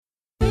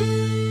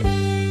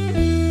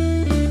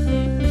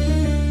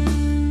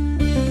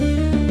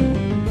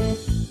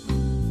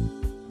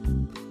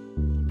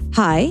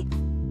Hi,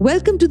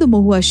 welcome to the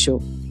Mohua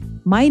show.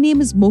 My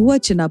name is Mohua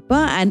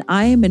Chinnappa and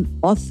I am an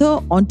author,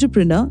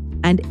 entrepreneur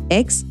and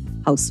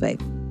ex-housewife.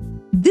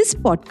 This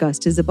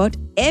podcast is about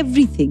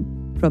everything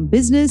from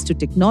business to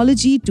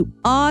technology to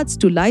arts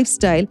to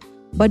lifestyle,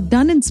 but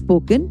done and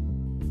spoken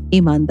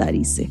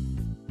ईमानदारी से.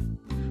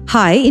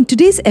 Hi, in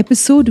today's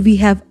episode we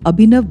have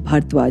Abhinav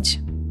Bhardwaj.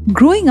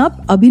 Growing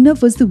up,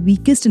 Abhinav was the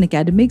weakest in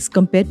academics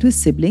compared to his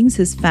siblings.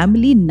 His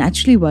family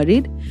naturally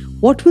worried,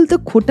 what will the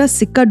khota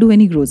sikka do when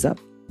he grows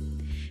up?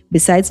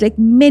 Besides, like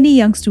many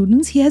young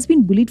students, he has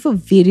been bullied for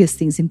various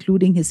things,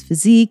 including his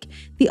physique,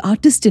 the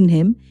artist in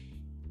him.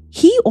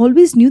 He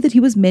always knew that he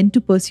was meant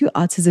to pursue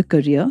arts as a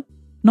career,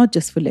 not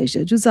just for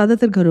leisure. जो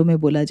ज़्यादातर घरों में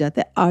बोला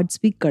जाता है, arts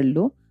भी कर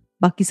लो,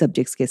 बाकी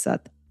subjects के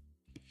साथ.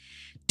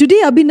 Today,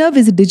 Abhinav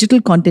is a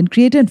digital content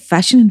creator and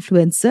fashion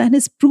influencer and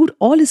has proved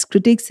all his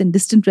critics and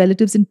distant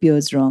relatives and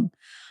peers wrong.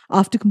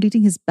 After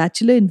completing his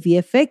bachelor in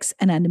VFX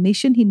and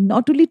animation, he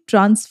not only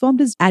transformed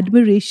his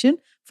admiration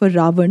for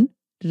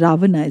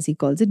Ravana as he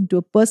calls it, into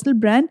a personal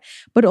brand,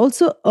 but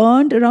also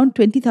earned around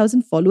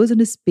 20,000 followers on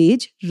his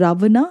page,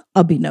 Ravana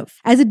Abhinav.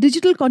 As a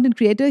digital content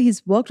creator,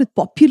 he's worked with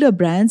popular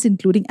brands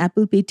including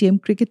Apple,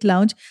 Paytm, Cricket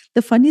Lounge,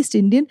 The Funniest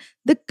Indian,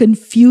 The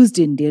Confused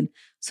Indian.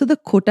 So the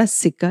Khota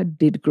Sikka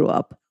did grow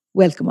up.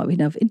 Welcome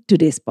Abhinav in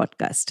today's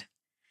podcast.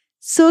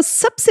 So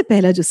सबसे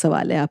पहला जो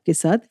सवाल है आपके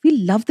साथ, we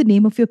love the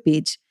name of your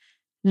page.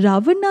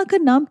 रावणा का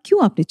नाम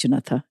क्यों आपने चुना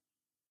था?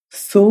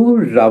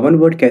 रावण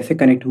वर्ड कैसे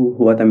कनेक्ट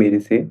हुआ था मेरे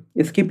से,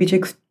 इसके पीछे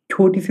एक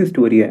छोटी सी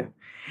स्टोरी है.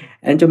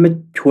 एंड जब मैं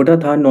छोटा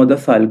था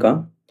 9-10 साल का,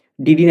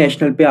 डीडी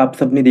नेशनल पे आप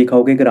सबने देखा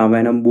होगा कि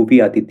रामायणम मूवी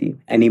आती थी,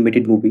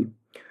 एनिमेटेड मूवी.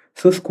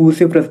 स्कूल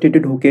से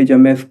फ्रस्ट्रेटेड होके जब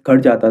मैं घर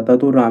जाता था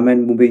तो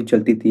रामायण मूवी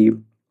चलती थी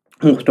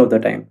most of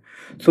the time.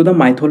 The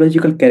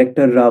mythological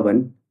character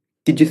Ravan,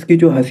 कि जिसकी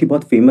जो हंसी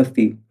बहुत फेमस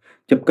थी,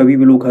 जब कभी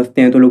भी लोग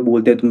हंसते हैं तो लोग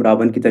बोलते हैं तुम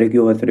रावण की तरह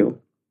क्यों हंस रहे हो.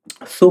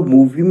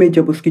 मूवी में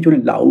जब उसकी जो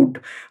लाउड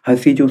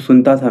हंसी जो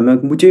सुनता था मैं,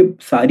 मुझे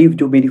सारी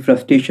जो मेरी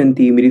फ्रस्ट्रेशन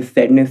थी, मेरी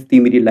सैडनेस थी,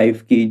 मेरी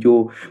लाइफ की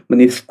जो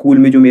मैंने स्कूल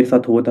में जो मेरे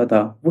साथ होता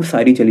था, वो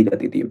सारी चली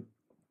जाती थी.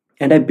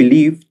 एंड आई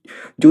बिलीव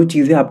जो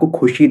चीज़ें आपको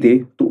खुशी दे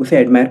तो उसे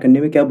एडमायर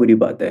करने में क्या बुरी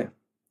बात है.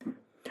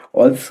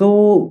 ऑल्सो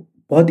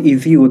बहुत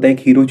ईजी होता है एक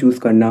हीरो चूज़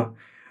करना,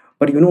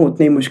 पर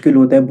उतना ही मुश्किल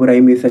होता है बुराई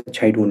में से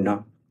अच्छाई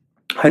ढूंढना.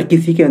 हर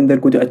किसी के अंदर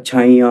कुछ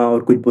अच्छाइयाँ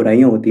और कुछ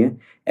बुराइयाँ होती हैं.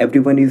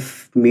 Everyone is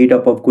made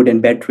up of good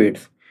and bad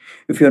traits.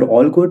 If you're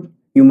all good,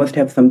 you must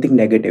have something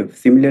negative.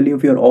 Similarly,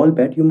 if you're all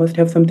bad, you must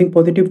have something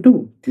positive too.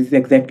 This is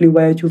exactly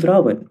why I choose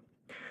Ravan.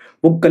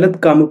 वो गलत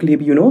कामों के लिए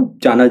भी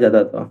जाना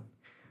जाता था,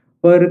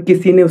 पर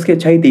किसी ने उसकी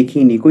अच्छाई देखी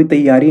ही नहीं. कोई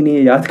तैयारी नहीं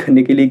है याद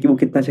करने के लिए कि वो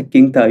कितना अच्छा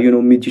किंग था,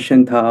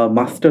 म्यूजिशियन था,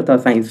 मास्टर था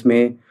साइंस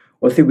में,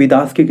 और सिर्फ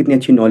वेदास की कितनी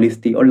अच्छी नॉलेज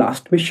थी, और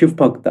लास्ट में शिव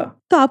भक्त था.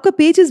 तो आपका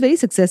page is very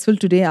successful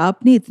today.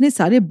 आपने इतने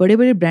सारे बड़े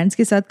बड़े ब्रांड्स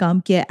के साथ काम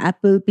किया है,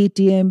 एप्पल,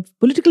 पेटीएम,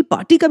 पॉलिटिकल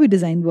पार्टी का भी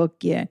डिजाइन वर्क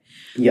किया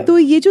है. तो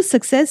ये जो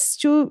सक्सेस,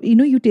 जो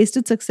you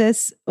tasted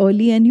success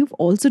early and you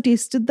also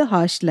tasted the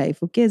harsh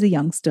life, okay, as a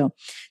youngster,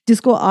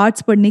 जिसको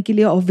आर्ट्स पढ़ने के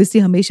लिए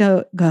ऑब्वियसली हमेशा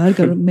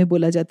घर में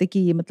बोला जाता है कि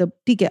ये मतलब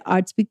ठीक है,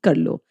 आर्ट्स भी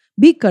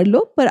कर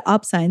लो पर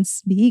आप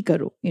साइंस भी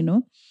करो,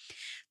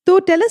 तो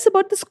tell us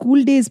about the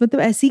school days.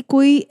 मतलब ऐसी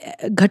कोई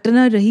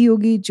घटना रही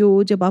होगी जो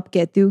जब आप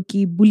कहते हो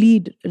कि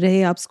बुलीड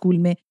रहे आप स्कूल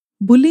में.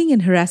 Bullying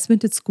and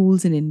harassment at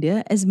schools in India,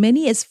 as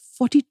many as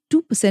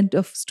 42%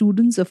 of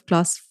students of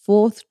class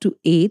 4th to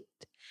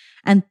 8th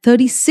and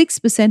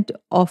 36%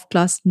 of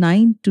class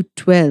 9 to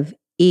 12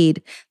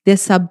 aid,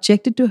 they're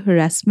subjected to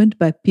harassment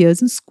by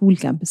peers in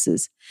school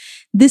campuses.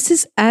 This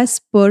is as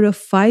per a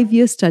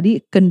 5-year study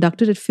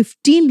conducted at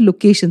 15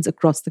 locations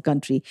across the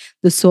country.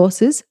 The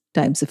source is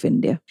Times of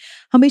India.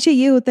 हमेशा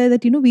ये होता है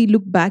that we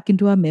look back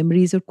into our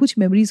memories, और कुछ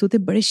memories होते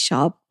हैं बड़े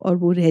sharp और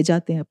वो रह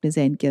जाते हैं अपने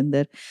ज़हन के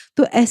अंदर.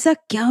 तो ऐसा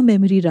क्या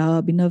memory रहा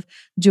अभिनव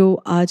जो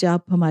आज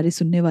आप हमारे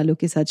सुनने वालों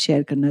के साथ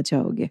शेयर करना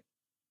चाहोगे?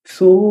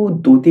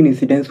 2-3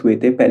 इंसिडेंट्स हुए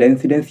थे. पहला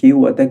इंसिडेंस ये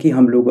हुआ था कि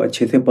हम लोग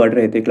अच्छे से पढ़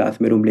रहे थे क्लास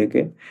में रूम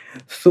लेके.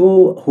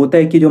 होता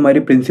है कि जो हमारे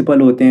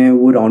प्रिंसिपल होते हैं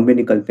वो राउंड में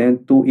निकलते हैं.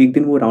 तो एक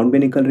दिन वो राउंड में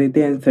निकल रहे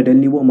थे एंड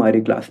सडनली वो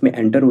हमारे क्लास में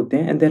एंटर होते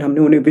हैं. एंड देन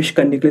हमने उन्हें विश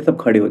करने के लिए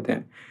सब खड़े होते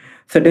हैं.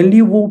 सडनली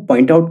वो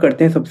पॉइंट आउट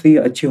करते हैं सबसे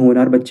अच्छे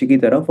होनहार बच्चे की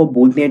तरफ और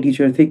बोलते हैं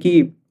टीचर से कि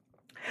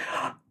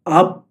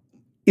आप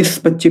इस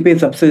बच्चे पे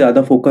सबसे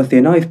ज़्यादा फोकस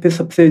देना, इस पे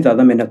सबसे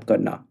ज़्यादा मेहनत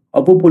करना.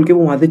 अब वो बोल के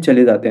वो वहाँ से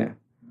चले जाते हैं.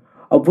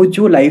 अब वो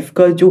जो लाइफ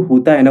का जो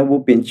होता है ना, वो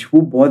पिंच,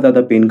 वो बहुत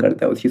ज़्यादा पेन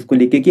करता है उस चीज़ को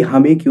लेके कि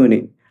हमें क्यों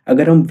नहीं,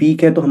 अगर हम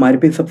वीक है तो हमारे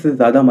पे सबसे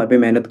ज़्यादा हमारे पे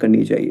मेहनत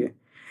करनी चाहिए.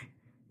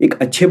 एक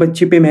अच्छे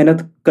बच्चे पे मेहनत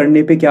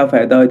करने पे क्या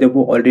फ़ायदा जब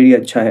वो ऑलरेडी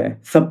अच्छा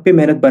है. सब पे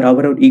मेहनत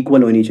बराबर और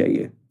इक्वल होनी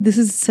चाहिए. This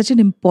is such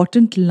an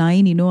important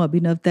line,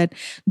 Abhinav, that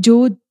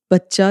जो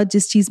बच्चा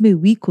जिस चीज में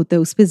वीक होता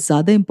है उस पर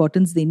ज्यादा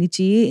इंपॉर्टेंस देनी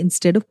चाहिए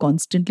instead of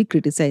constantly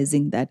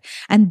criticising that.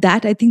 And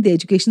that I think the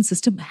education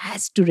system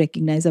has to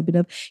recognize.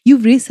 Abhinav,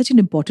 you've raised such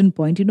an important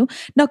point.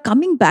 Now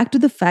coming back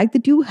to the fact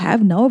that you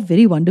have now a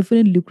very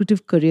wonderful and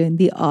lucrative career in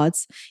the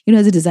arts,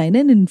 as a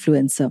designer and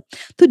influencer.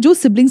 तो जो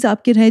siblings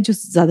आपके रहे जो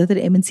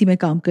ज्यादातर MNC में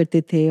काम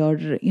करते थे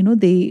और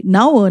they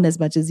now earn as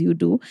much as you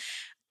do,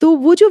 तो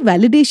वो जो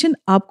वैलिडेशन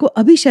आपको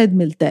अभी शायद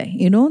मिलता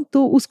है,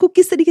 तो उसको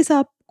किस तरीके से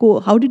आपको,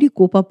 how did you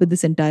cope up with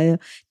this entire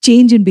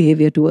change in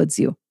behaviour towards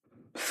you?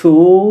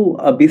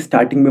 अभी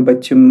स्टार्टिंग में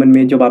बचपन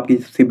में जब आपकी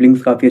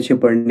सिबलिंग्स काफ़ी अच्छे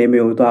पढ़ने में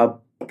हो तो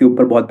आपके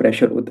ऊपर बहुत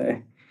प्रेशर होता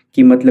है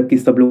कि मतलब कि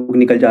सब लोग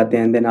निकल जाते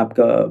हैं, एंड देन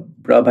आपका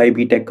बड़ा भाई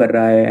बीटेक कर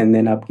रहा है, एंड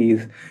देन आपकी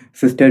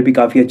सिस्टर भी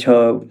काफ़ी अच्छा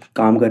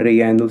काम कर रही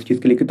है एंड उस चीज़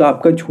को लेके, तो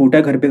आपका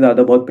छोटा घर पे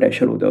ज़्यादा बहुत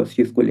प्रेशर होता है उस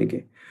चीज़ को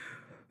लेके।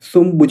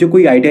 मुझे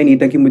कोई आइडिया नहीं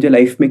था कि मुझे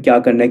लाइफ में क्या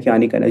करना है क्या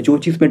नहीं करना है। जो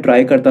चीज़ मैं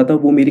ट्राई करता था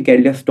वो मेरी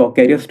कैरियर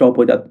स्टॉप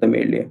हो जाता था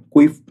मेरे लिए,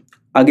 कोई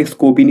आगे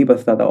स्कोप ही नहीं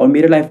बचता था। और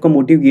मेरे लाइफ का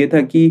मोटिव ये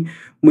था कि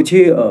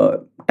मुझे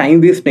टाइम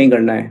वेस्ट नहीं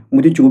करना है,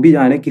 मुझे जो भी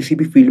जाना है किसी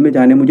भी फील्ड में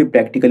जाना है मुझे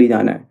प्रैक्टिकली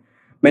जाना है।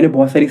 मैंने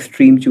बहुत सारी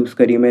स्ट्रीम चूज़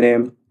करी, मैंने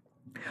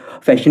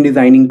फैशन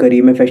डिज़ाइनिंग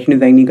करी, मैं फैशन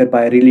डिज़ाइन नहीं कर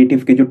पाया।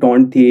 रिलेटिव के जो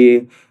टॉन्ट थे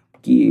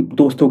कि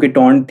दोस्तों के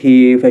टॉन्ट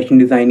थे फैशन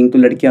डिज़ाइनिंग तो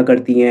लड़कियां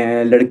करती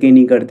हैं लड़के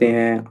नहीं करते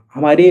हैं,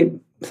 हमारे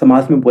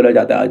समाज में बोला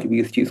जाता है आज भी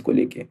इस चीज़ को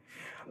लेके।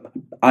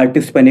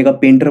 आर्टिस्ट बनेगा,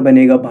 पेंटर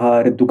बनेगा,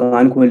 बाहर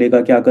दुकान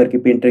खोलेगा, क्या करके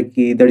पेंटर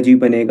की दर्जी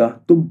बनेगा,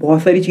 तो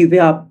बहुत सारी चीज़ें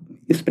आप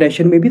इस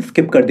प्रेशर में भी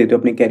स्किप कर देते हो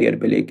अपने कैरियर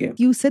पे लेके।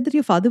 You said that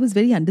your father was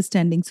very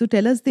understanding. So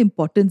tell us the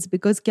importance,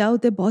 because क्या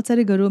होता है बहुत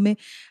सारे घरों में,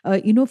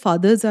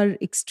 fathers are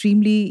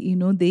extremely,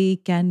 they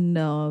can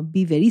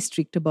be very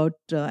strict about,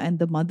 and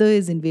the mother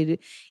is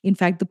in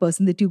fact the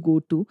person that you go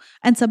to.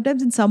 And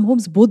sometimes in some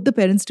homes, both the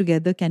parents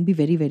together can be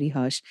very, very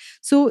harsh.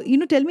 So,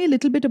 tell me a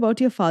little bit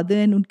about your father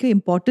and उनके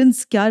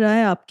importance क्या रहा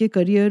है आपके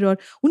career, और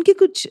उनके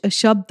कुछ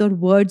शब्द और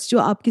words जो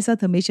आपके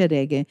साथ हमेशा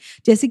रह गए।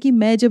 जैसे कि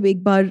मैं जब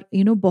एक बार,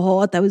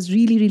 बहुत, I was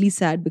really, really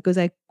sad because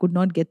I could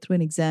not get through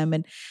an exam,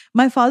 and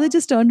my father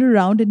just turned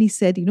around and he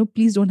said,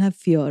 please don't have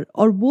fear.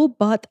 और वो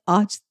बात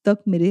आज तक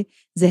मेरे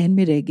जहन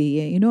में रह गई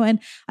है, and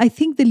I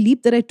think the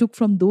leap that I took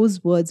from those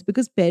words,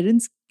 because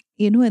parents,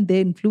 and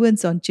their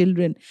influence on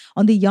children,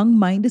 on the young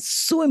mind is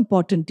so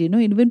important,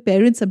 even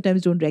parents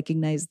sometimes don't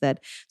recognize that.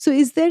 So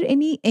is there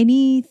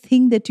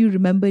anything that you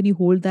remember and you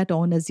hold that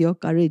on as your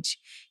courage,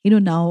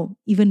 now,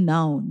 even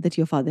now, that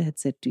your father had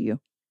said to you?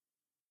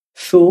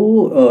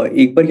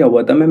 एक बार क्या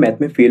हुआ था, मैं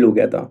math में fail हो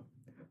गया था।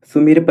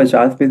 मेरे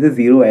 50 में से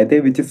 0 आए थे,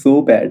 विच इज़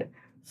सो बैड।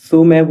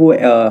 मैं वो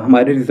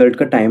हमारे रिजल्ट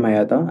का टाइम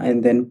आया था,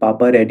 एंड देन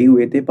पापा रेडी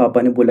हुए थे,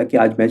 पापा ने बोला कि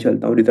आज मैं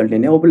चलता हूँ रिजल्ट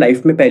लेने। और वो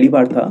लाइफ में पहली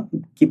बार था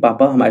कि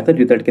पापा हमारे साथ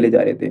रिजल्ट के लिए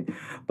जा रहे थे।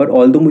 पर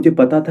ऑल्दो मुझे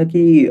पता था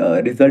कि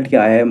रिजल्ट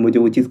क्या है, मुझे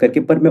वो चीज़ करके,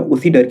 पर मैं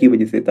उसी डर की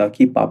वजह से था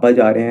कि पापा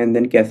जा रहे हैं एंड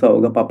देन कैसा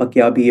होगा, पापा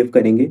क्या बिहेव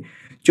करेंगे।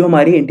 जो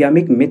हमारे इंडिया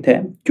में एक मिथ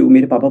है, जो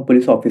मेरे पापा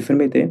पुलिस ऑफिसर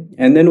में थे,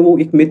 एंड देन वो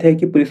एक मिथ है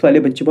कि पुलिस वाले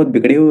बच्चे बहुत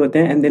बिगड़े हुए होते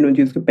हैं, एंड देन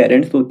उनके उसके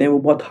पेरेंट्स होते हैं वो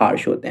बहुत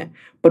हार्श होते हैं।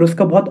 पर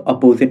उसका बहुत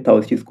अपोजिट था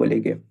उस चीज़ को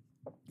लेके।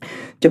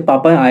 जब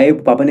पापा आए,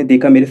 पापा ने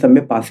देखा मेरे सब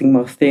में पासिंग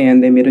मार्क्स थे,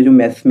 एंड देन मेरे जो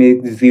मैथ्स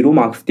में 0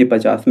 मार्क्स थे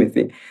 50 में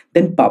से,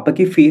 देन पापा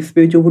के फेस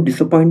पे जो वो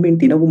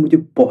डिसअपॉइंटमेंट थी ना, वो मुझे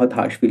बहुत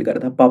हार्श फील कर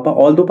रहा था।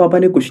 ऑल्दो पापा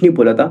ने कुछ नहीं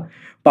बोला था,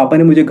 पापा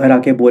ने मुझे घर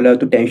आके बोला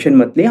तो टेंशन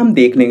मत ले, हम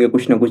देख लेंगे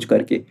कुछ ना कुछ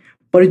करके।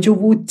 पर जो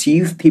वो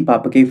चीज़ थी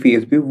पापा के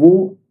फेस पे,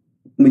 वो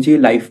मुझे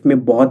लाइफ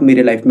में बहुत,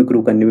 मेरे लाइफ में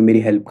ग्रो करने में मेरी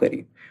हेल्प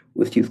करी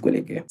उस चीज़ को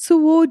लेके। सो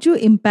वो जो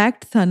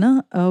इम्पैक्ट था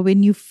ना,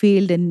 व्हेन यू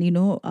फेल्ड, एंड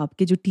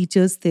आपके जो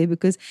टीचर्स थे,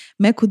 बिकॉज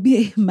मैं खुद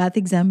भी मैथ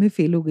एग्जाम में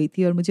फेल हो गई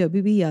थी, और मुझे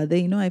अभी भी याद है,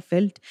 I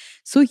felt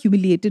so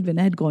humiliated when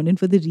I had gone in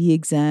for the री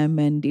एग्जाम,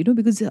 एंड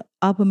बिकॉज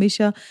आप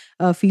हमेशा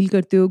फील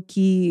करते हो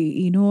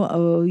कि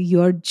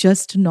you are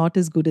just not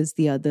as good as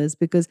the others,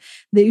 because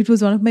it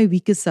was one of my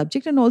weakest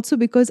subject, and also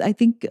because I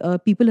think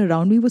people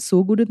around me were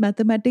so good at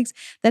mathematics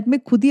that मैं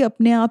खुद ही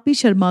अपने आप ही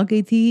शर्मा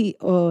गई थी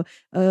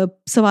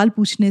सवाल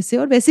पूछने से,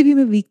 और वैसे भी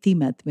मैं वीक थी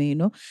मैथ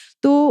में,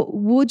 तो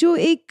वो जो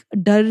एक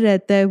डर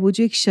रहता है, वो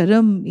जो एक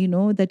शर्म,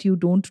 that you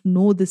don't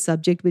know this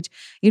subject which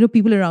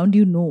people around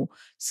you know.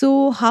 So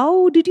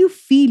how did you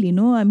feel,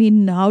 I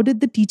mean, how did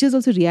the teachers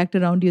also react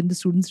around you and the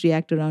students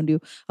react around you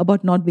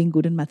about not being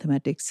good in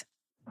mathematics?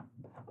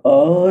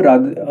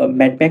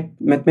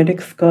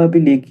 Mathematics का भी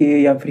लेके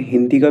या फिर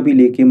हिंदी का भी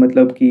लेके,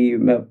 मतलब कि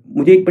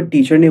मुझे एक बार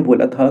टीचर ने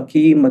बोला था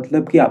कि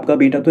मतलब कि आपका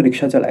बेटा तो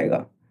रिक्शा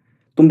चलाएगा,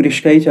 तुम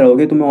रिक्शा ही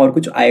चलाओगे, तुम्हें और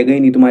कुछ आएगा ही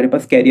नहीं, तुम्हारे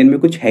पास कैरियर में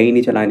कुछ है ही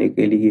नहीं चलाने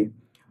के लिए।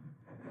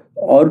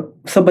 और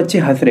सब बच्चे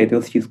हंस रहे थे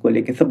उस चीज़ को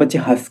लेके, सब बच्चे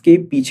हंस के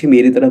पीछे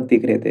मेरी तरफ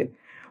देख रहे थे,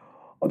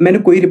 और मैंने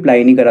कोई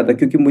रिप्लाई नहीं करा था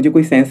क्योंकि मुझे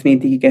कोई सेंस नहीं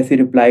थी कि कैसे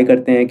रिप्लाई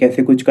करते हैं,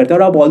 कैसे कुछ करते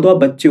हैं। और आप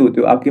बच्चे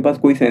होते हो, आपके पास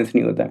कोई सेंस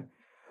नहीं होता है,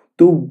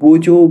 तो वो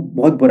जो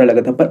बहुत बुरा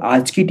लगा था। पर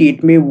आज की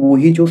डेट में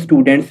वही जो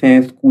स्टूडेंट्स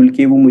हैं स्कूल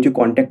के, वो मुझे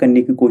कांटेक्ट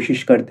करने की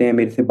कोशिश करते हैं,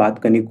 मेरे से बात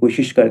करने की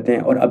कोशिश करते हैं,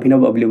 और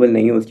अभिनव अवेलेबल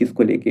नहीं है उस चीज़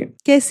को लेके।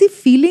 कैसी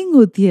फीलिंग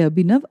होती है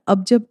अभिनव,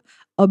 अब जब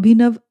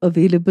अभिनव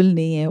अवेलेबल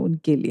नहीं है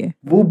उनके लिए?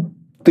 वो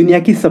दुनिया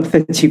की सबसे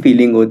अच्छी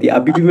फीलिंग होती है।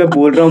 अभी भी मैं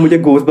बोल रहा हूँ, मुझे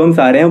गोज़बम्प्स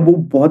आ रहे हैं, वो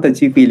बहुत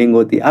अच्छी फीलिंग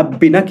होती है। आप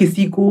बिना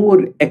किसी को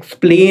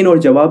एक्सप्लेन और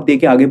जवाब दे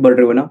के आगे बढ़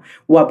रहे हो ना,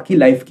 वो आपकी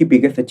लाइफ की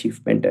बिगेस्ट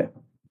अचीवमेंट है।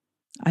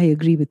 I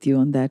agree with you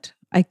on that.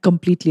 I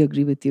completely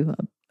agree with you.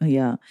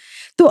 Yeah.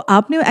 तो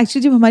आपने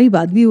एक्चुअली, जब हमारी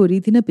बात भी हो रही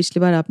थी ना पिछली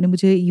बार, आपने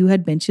मुझे, you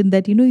had mention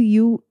that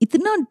you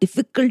इतना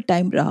डिफिकल्ट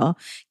टाइम रहा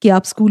कि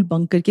आप स्कूल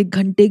बंक करके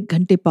घंटे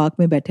घंटे पार्क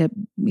में बैठे,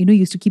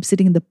 used to keep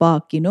sitting in the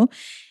park,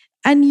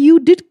 And you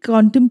did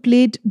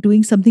contemplate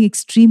doing something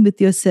extreme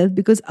with yourself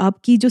because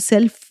आपकी जो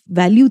self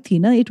value थी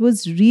ना, it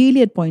was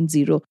really at point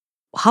zero.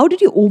 How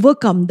did you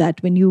overcome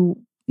that when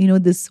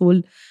this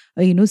whole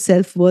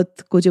self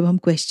worth को जब हम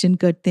question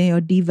करते हैं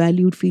और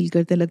devalued feel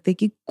करते हैं, लगता है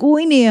कि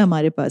कोई नहीं है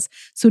हमारे पास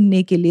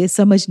सुनने के लिए,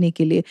 समझने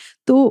के लिए.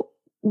 तो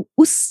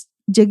उस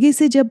जगह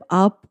से जब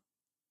आप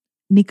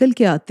निकल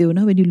के आते हो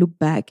ना, when you look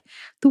back,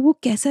 तो वो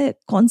कैसा,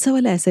 कौन सा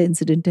वाला ऐसा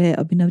इंसिडेंट है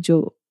अभिनव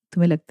जो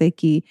तुम्हें लगता है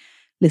कि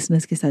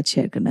लिसनर्स के साथ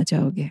शेयर करना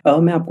चाहोगे?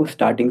 मैं आपको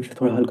स्टार्टिंग से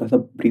थोड़ा हल्का सा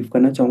ब्रीफ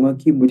करना चाहूँगा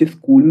कि मुझे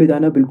स्कूल में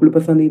जाना बिल्कुल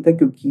पसंद नहीं था,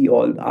 क्योंकि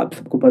और आप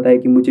सबको पता है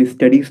कि मुझे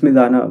स्टडीज़ में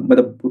जाना,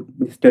 मतलब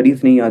मुझे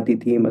स्टडीज़ नहीं आती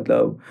थी,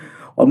 मतलब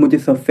और मुझे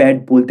सब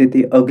फैट बोलते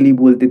थे, अगली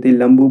बोलते थे,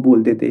 लंबू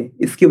बोलते थे.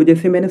 इसकी वजह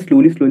से मैंने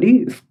स्लोली स्लोली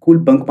स्कूल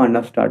बंक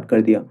मारना स्टार्ट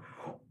कर दिया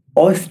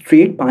और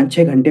स्ट्रेट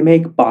 5-6 घंटे मैं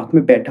एक पार्क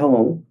में बैठा हुआ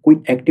हूँ,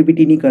 कोई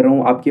एक्टिविटी नहीं कर रहा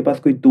हूँ, आपके पास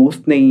कोई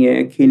दोस्त नहीं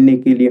है खेलने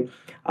के लिए.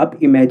 आप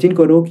इमेजिन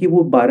करो कि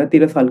वो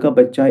 12-13 साल का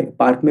बच्चा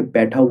पार्क में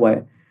बैठा हुआ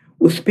है,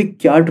 उस पे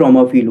क्या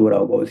ट्रॉमा फील हो रहा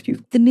होगा उस चीज़.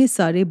 इतने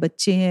सारे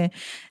बच्चे हैं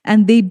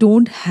and they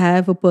don't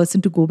have a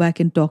person to go back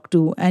and talk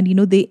to,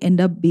 and they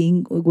end up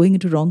going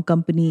into wrong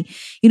company.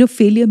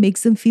 Failure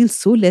makes them feel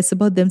so less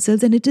about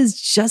themselves, and it is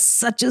just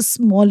such a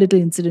small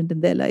little incident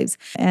in their lives.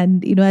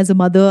 And as a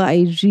mother, I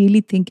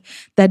really think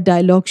that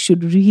dialogue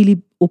should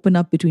really open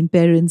up between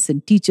parents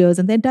and teachers,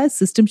 and the entire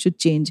system should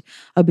change.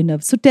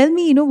 Abhinav, so tell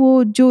me,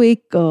 वो जो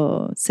एक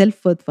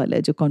self worth वाला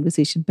जो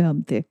conversation पे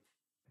हम थे.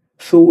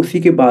 उसी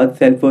के बाद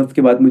सेल्फ वर्थ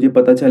के बाद मुझे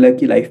पता चला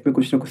कि लाइफ में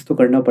कुछ ना कुछ तो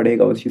करना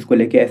पड़ेगा उस चीज़ को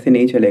लेके, ऐसे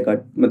नहीं चलेगा.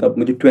 मतलब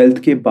मुझे 12th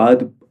के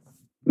बाद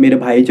मेरे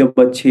भाई जब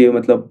अच्छे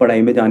मतलब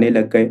पढ़ाई में जाने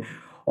लग गए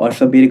और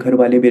सब मेरे घर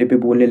वाले मेरे पे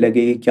बोलने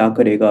लगे कि क्या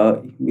करेगा,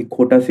 ये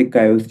खोटा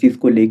सिक्का है, उस चीज़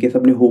को लेके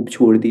सबने होप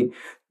छोड़ दी.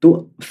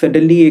 तो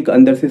सडनली एक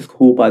अंदर से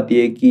होप आती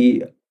है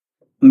कि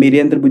मेरे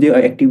अंदर मुझे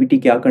एक्टिविटी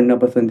क्या करना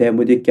पसंद है,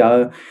 मुझे क्या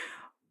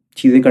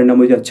चीज़ें करना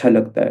मुझे अच्छा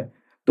लगता है.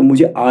 तो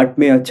मुझे आर्ट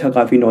में अच्छा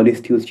काफ़ी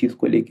नॉलेज थी उस चीज़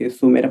को लेके.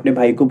 सो मैंने अपने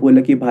भाई को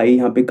बोला कि भाई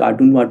यहाँ पे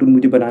कार्टून वार्टून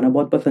मुझे बनाना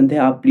बहुत पसंद है,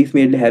 आप प्लीज़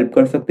मेरे लिए हेल्प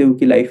कर सकते हो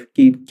कि लाइफ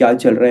की क्या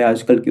चल रहा है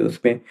आजकल के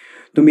उसमें.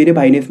 तो मेरे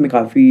भाई ने इसमें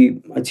काफ़ी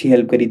अच्छी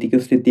हेल्प करी थी कि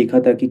उसने देखा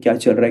था कि क्या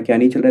चल रहा है क्या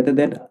नहीं चल रहा था.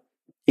 देन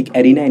एक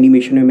एरिना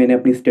एनिमेशन में मैंने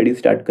अपनी स्टडी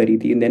स्टार्ट करी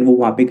थी. देन वो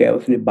वहाँ पे गया,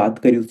 उसने बात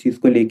करी उस चीज़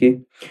को लेके,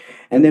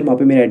 एंड देन वहाँ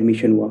पे मेरा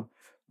एडमिशन हुआ.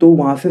 तो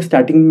वहाँ से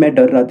स्टार्टिंग में मैं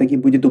डर रहा था कि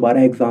मुझे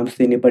दोबारा एग्ज़ाम्स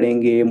देने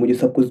पड़ेंगे, मुझे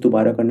सब कुछ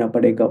दोबारा करना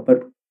पड़ेगा.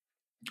 पर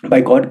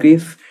बाय गॉड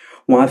ग्रेस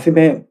वहाँ से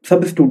मैं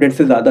सब स्टूडेंट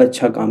से ज़्यादा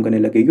अच्छा काम करने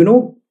लगे.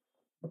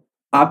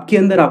 आपके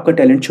अंदर आपका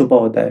टैलेंट छुपा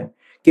होता है,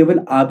 केवल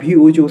आप ही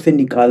हो जो उसे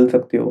निकाल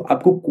सकते हो.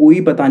 आपको कोई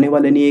बताने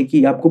वाला नहीं है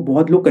कि आपको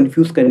बहुत लोग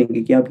कन्फ्यूज़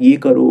करेंगे कि आप ये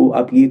करो,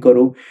 आप ये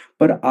करो,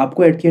 पर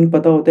आपको एट द एंड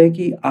पता होता है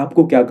कि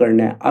आपको क्या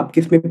करना है, आप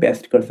किस में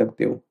बेस्ट कर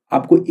सकते हो.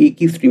 आपको एक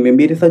ही स्ट्रीम में,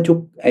 मेरे साथ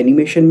जो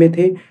एनिमेशन में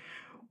थे,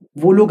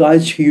 वो लोग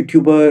आज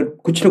यूट्यूबर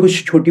कुछ ना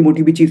कुछ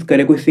छोटी-मोटी भी चीज़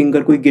करे, कोई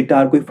सिंगर, कोई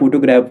गिटार, कोई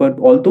फोटोग्राफर.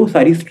 ऑल्दो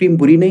सारी स्ट्रीम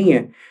बुरी नहीं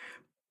है,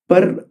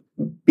 पर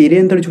मेरे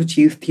अंदर जो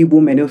चीज़ थी वो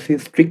मैंने उसे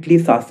स्ट्रिक्टली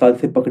 7 साल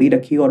से पकड़ी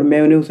रखी और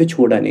मैंने उसे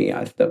छोड़ा नहीं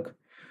आज तक.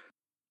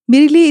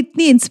 मेरे लिए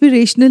इतनी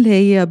इंस्पिरेशनल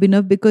है ये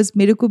अभिनव, बिकॉज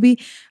मेरे को भी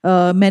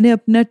मैंने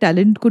अपना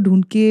टैलेंट को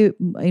ढूंढ के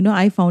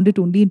I found it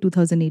only in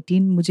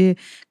 2018. मुझे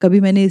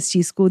कभी मैंने इस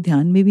चीज़ को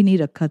ध्यान में भी नहीं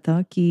रखा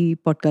था कि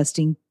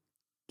पॉडकास्टिंग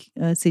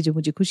से जो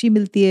मुझे खुशी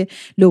मिलती है,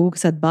 लोगों के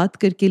साथ बात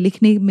करके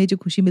लिखने में जो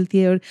खुशी मिलती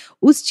है, और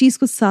उस चीज़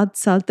को 7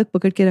 साल तक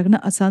पकड़ के रखना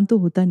आसान तो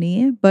होता नहीं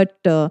है,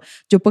 बट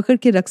जो पकड़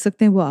के रख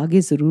सकते हैं वो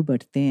आगे ज़रूर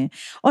बढ़ते हैं.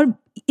 और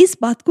इस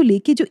बात को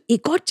लेके जो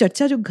एक और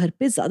चर्चा जो घर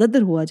पे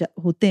ज़्यादातर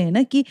होते हैं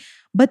ना, कि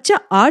बच्चा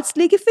आर्ट्स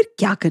लेके फिर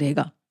क्या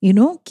करेगा,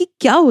 कि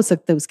क्या हो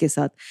सकता है उसके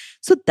साथ.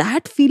 सो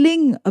दैट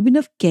फीलिंग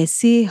अभिनव,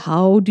 कैसे,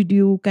 how did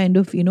you kind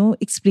of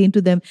explain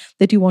to them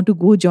that you want to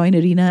go join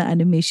Arena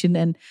Animation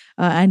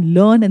and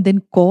learn and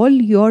then call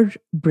your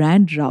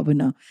brand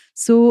Ravana?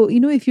 So,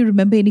 if you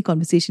remember any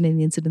conversation,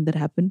 any incident that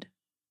happened.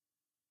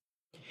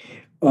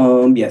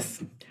 Yes.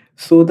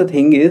 So the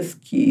thing is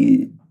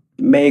कि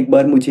मैं एक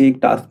बार, मुझे एक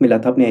task मिला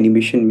था अपने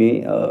animation में,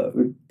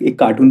 एक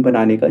कार्टून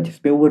बनाने का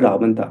जिसमें वो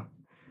रावण था.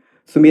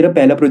 सो मेरा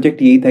पहला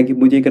प्रोजेक्ट यही था कि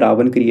मुझे एक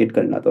रावण क्रिएट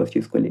करना था उस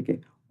चीज़ को लेके.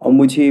 और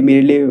मुझे,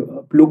 मेरे लिए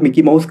लोग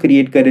मिकी माउस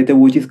क्रिएट कर रहे थे,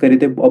 वो चीज़ कर रहे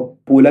थे. अब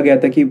बोला गया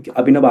था कि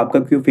अभिनव आपका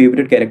क्यों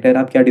फेवरेट कैरेक्टर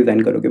है, आप क्या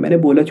डिज़ाइन करोगे. मैंने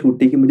बोला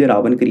छूटते कि मुझे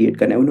रावण क्रिएट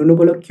करना है. उन्होंने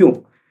बोला क्यों.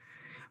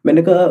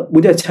 मैंने कहा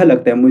मुझे अच्छा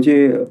लगता है, मुझे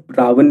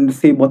रावण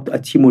से बहुत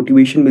अच्छी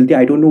मोटिवेशन मिलती है,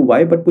 I don't know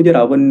why, but मुझे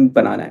रावण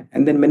बनाना है.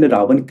 एंड देन मैंने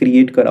रावण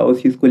क्रिएट करा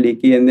उस चीज़ को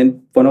लेके. And then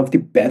one of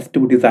the best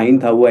design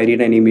था वो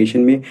एरिना एनिमेशन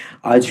में.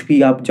 आज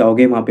भी आप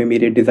जाओगे वहाँ पे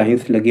मेरे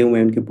डिज़ाइंस लगे हुए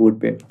हैं उनके बोर्ड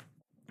पे.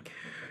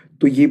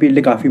 तो ये मेरे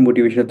लिए काफ़ी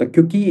मोटिवेशन था,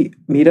 क्योंकि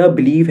मेरा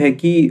बिलीव है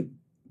कि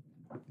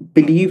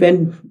believe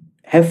and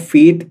have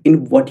faith in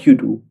what you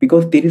do,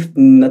 because there is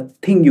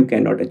nothing you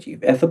can not achieve.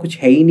 ऐसा कुछ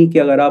है ही नहीं कि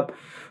अगर आप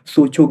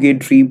सोचोगे,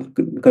 ड्रीम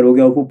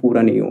करोगे और वो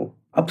पूरा नहीं हो.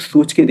 आप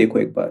सोच के देखो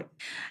एक बार.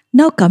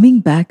 Now coming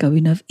back,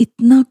 Abhinav,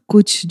 इतना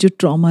कुछ जो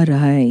ट्रॉमा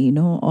रहा है,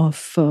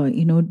 of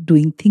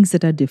doing things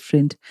that are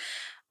different.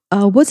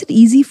 Was it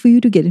easy for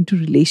you to get into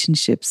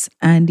relationships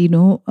and,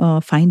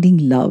 finding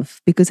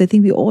love? Because I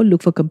think we all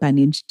look for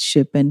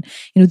companionship, and,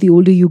 the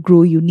older you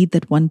grow, you need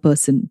that one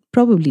person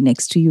probably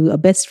next to you, a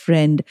best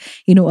friend,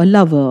 a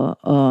lover.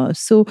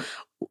 So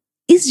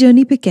इस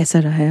journey पे कैसा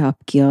रहा है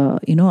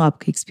आपका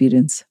आपका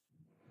experience?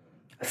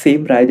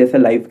 Same रहा है, जैसा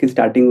लाइफ की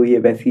स्टार्टिंग हुई है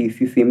वैसी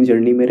इसी सेम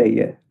जर्नी में रही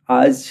है।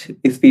 आज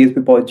इस फेज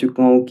पे पहुंच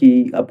चुका हूँ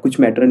कि अब कुछ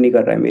मैटर नहीं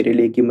कर रहा है मेरे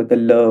लिए कि मतलब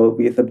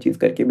लव ये सब चीज़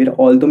करके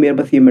मेरा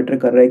बस ये मैटर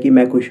कर रहा है कि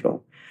मैं खुश रहूँ।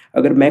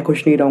 अगर मैं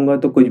खुश नहीं रहूँगा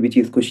तो कुछ भी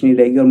चीज़ खुश नहीं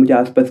रहेगी और मुझे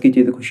आसपास की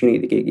चीज़ें खुशी नहीं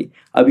दिखेगी।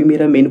 अभी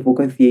मेरा मेन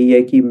फोकस यही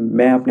है कि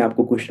मैं अपने आप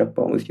को खुश रख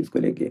पाऊँ इस चीज़ को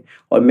लेके,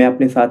 और मैं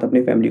अपने साथ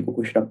अपनी फैमिली को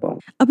खुश रख पाऊँ।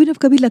 अभिनव,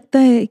 कभी लगता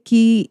है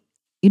कि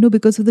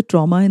because of the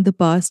trauma in the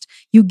past,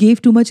 you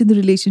gave too much in the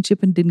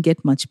relationship and didn't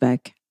get much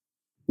back?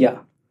 या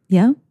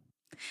Yeah.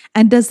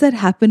 And does that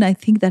happen? I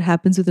think that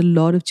happens with a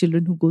lot of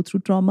children who go through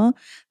trauma.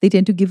 They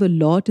tend to give a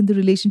lot in the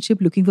relationship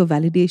looking for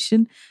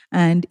validation.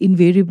 And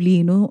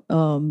invariably,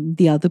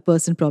 the other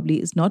person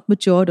probably is not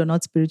matured or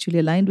not spiritually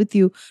aligned with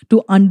you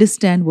to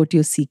understand what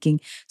you're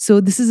seeking. So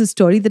this is a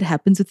story that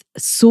happens with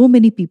so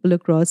many people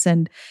across.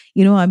 And,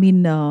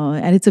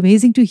 and it's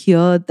amazing to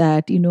hear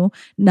that,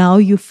 now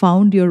you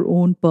found your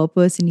own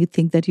purpose and you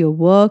think that your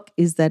work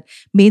is that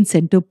main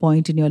center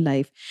point in your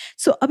life.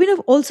 So,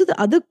 Abhinav, also the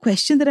other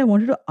question that I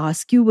wanted to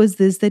ask you was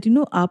this, that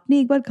आपने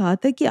एक बार कहा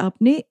था कि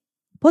आपने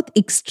बहुत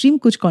extreme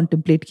कुछ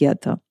contemplate किया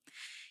था,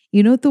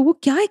 तो वो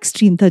क्या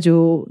एक्सट्रीम था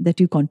जो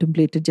दैट यू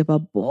कॉन्टेम्पलेटेड जब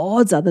आप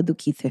बहुत ज्यादा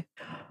दुखी थे?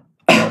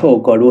 ओह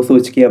गॉड, वो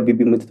सोच के अभी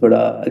भी मुझे थोड़ा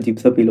अजीब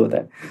सा फील होता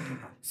है।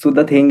 सो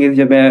द थिंग इज,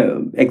 जब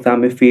मैं एग्जाम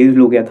में फेल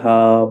हो गया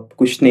था,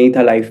 कुछ नहीं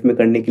था लाइफ में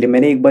करने के लिए,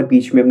 मैंने एक बार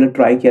बीच में अपना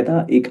ट्राई किया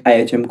था। एक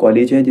IHM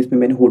कॉलेज है जिसमें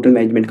मैंने होटल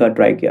मैनेजमेंट का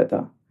ट्राई किया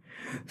था।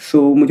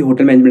 सो मुझे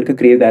होटल मैनेजमेंट का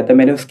क्रेज़ आया था।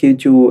 मैंने उसके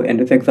जो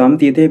एंट्रेंस एग्ज़ाम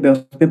दिए थे मैं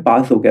उसमें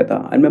पास हो गया था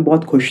और मैं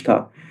बहुत खुश था।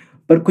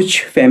 पर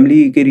कुछ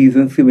फैमिली के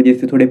रीज़न्स की वजह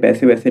से थोड़े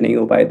पैसे वैसे नहीं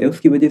हो पाए थे,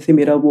 उसकी वजह से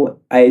मेरा वो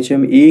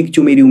IHM एक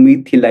जो मेरी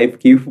उम्मीद थी लाइफ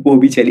की वो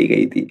भी चली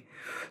गई थी।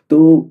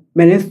 तो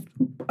मैंने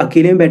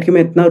अकेले में बैठ के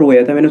मैं इतना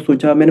रोया था,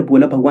 मैंने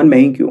बोला भगवान मैं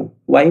ही क्यों,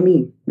 वाई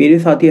मी, मेरे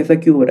साथ ही ऐसा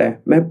क्यों हो रहा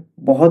है? मैं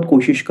बहुत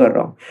कोशिश कर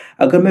रहा हूँ,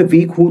 अगर मैं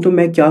वीक हूँ तो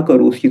मैं क्या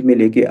करूँ उस चीज़ में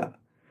लेके?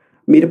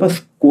 मेरे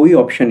पास कोई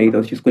ऑप्शन नहीं था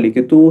उस चीज़ को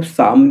लेके। तो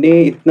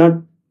सामने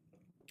इतना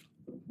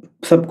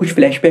सब कुछ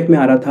फ्लैशबैक में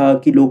आ रहा था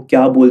कि लोग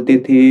क्या बोलते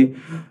थे,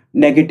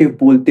 नेगेटिव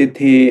बोलते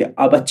थे,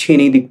 आप अच्छे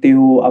नहीं दिखते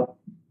हो, आप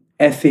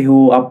ऐसे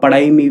हो, आप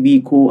पढ़ाई में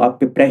वीक हो, आप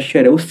पे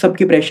प्रेशर है। उस सब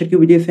के प्रेशर की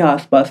वजह से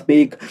आसपास में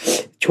एक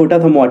छोटा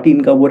सा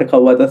मॉर्टिन का वो रखा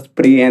हुआ था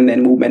स्प्रे, एंड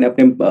देन वो मैंने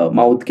अपने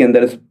माउथ के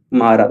अंदर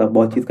मारा था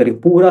बहुत चीज़ करके,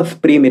 पूरा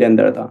स्प्रे मेरे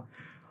अंदर था।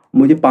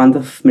 मुझे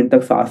 5-10 मिनट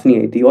तक सांस नहीं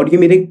आई थी, और ये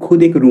मेरे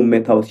खुद एक रूम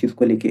में था उस चीज़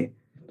को लेके।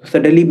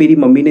 सडनली मेरी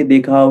मम्मी ने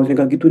देखा, उसने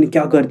कहा कि तूने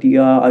क्या कर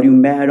दिया, are you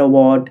mad or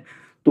what?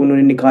 तो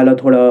उन्होंने निकाला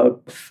थोड़ा,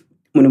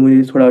 उन्होंने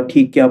मुझे थोड़ा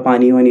ठीक किया,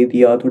 पानी वानी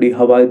दिया, थोड़ी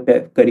हवा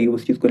करी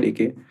उस चीज़ को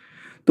लेके।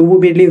 तो वो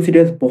मेरे लिए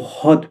इंसिडेंस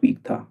बहुत वीक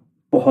था,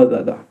 बहुत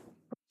ज़्यादा।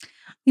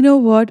 You know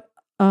what,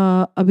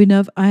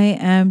 Abhinav, I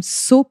am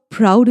so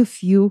proud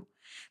of you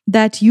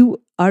that you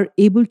are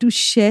able to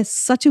share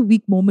such a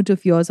weak moment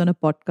of yours on a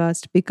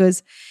podcast,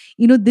 because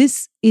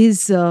this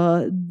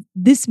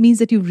means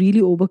that you've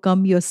really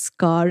overcome your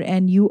scar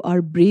and you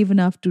are brave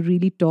enough to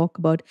really talk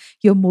about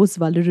your most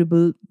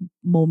vulnerable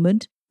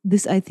moment.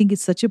 This, I think,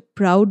 is such a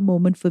proud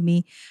moment for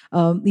me,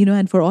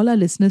 and for all our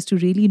listeners to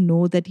really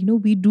know that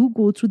we do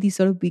go through these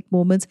sort of weak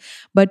moments,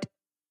 but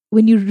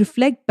when you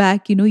reflect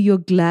back, you're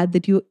glad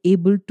that you're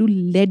able to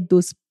let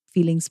those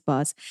feelings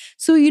pass.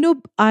 So,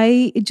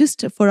 I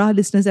just, for our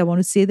listeners, I want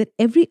to say that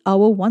every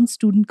hour, one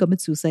student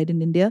commits suicide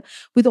in India,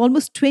 with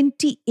almost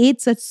 28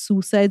 such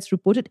suicides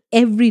reported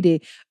every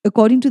day,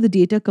 according to the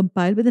data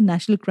compiled by the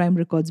National Crime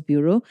Records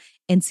Bureau,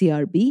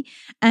 NCRB.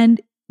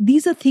 And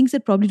these are things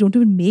that probably don't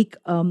even make,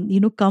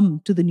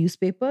 come to the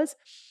newspapers.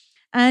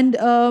 And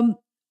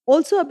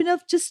also,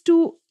 Abhinav, just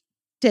to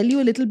tell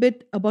you a little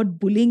bit about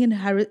bullying and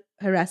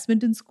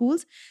harassment in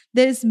schools,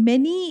 there is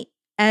many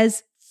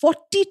as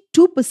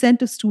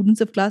 42% of students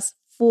of class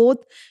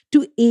 4th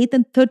to 8th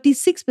and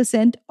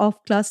 36%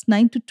 of class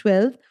 9 to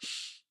 12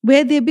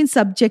 where they've been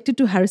subjected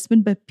to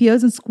harassment by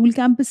peers on school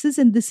campuses.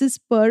 And this is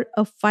per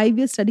a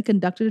 5-year study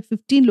conducted at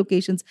 15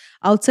 locations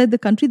outside the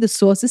country. The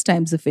source is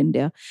Times of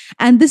India.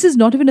 And this is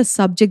not even a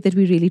subject that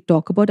we really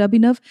talk about,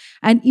 Abhinav.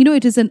 And,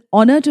 it is an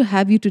honor to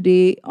have you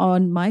today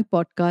on my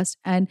podcast.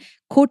 And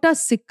खोटा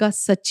सिक्का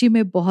सच्ची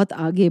में बहुत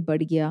आगे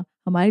बढ़ गया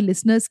हमारे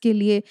listeners के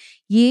लिए।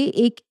 ये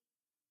एक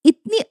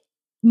इतनी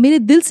मेरे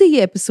दिल से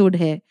ये episode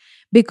है,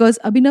 because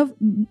Abhinav,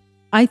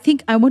 I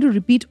think I want to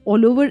repeat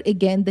all over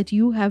again that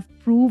you have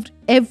proved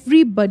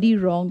everybody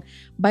wrong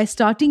by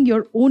starting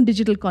your own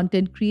digital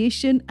content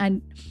creation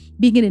and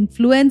being an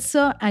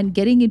influencer and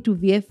getting into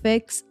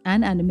VFX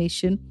and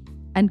animation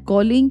and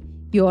calling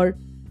your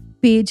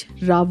page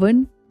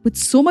Ravan with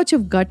so much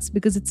of guts,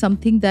 because it's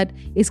something that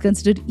is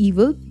considered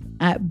evil,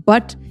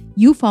 but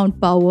you found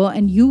power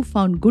and you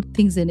found good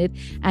things in it.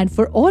 And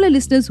for all our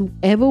listeners who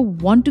ever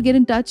want to get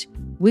in touch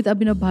with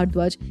Abhinav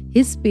Bhardwaj,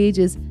 his page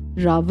is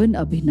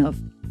Ravan Abhinav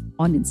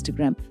on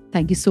Instagram.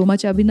 Thank you so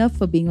much, Abhinav,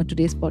 for being on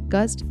today's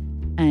podcast.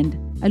 and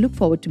I look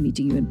forward to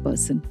meeting you in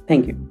person.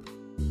 Thank you.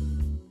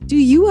 To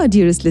you, our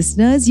dearest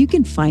listeners, you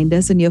can find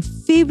us on your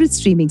favorite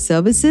streaming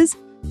services,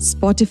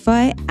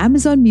 Spotify,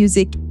 Amazon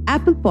Music,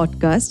 Apple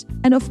Podcast,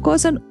 and of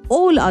course on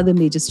all other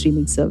major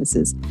streaming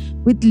services.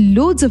 With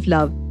loads of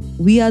love,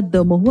 we are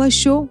The Mohua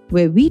Show,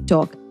 where we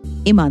talk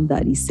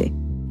ईमानदारी से.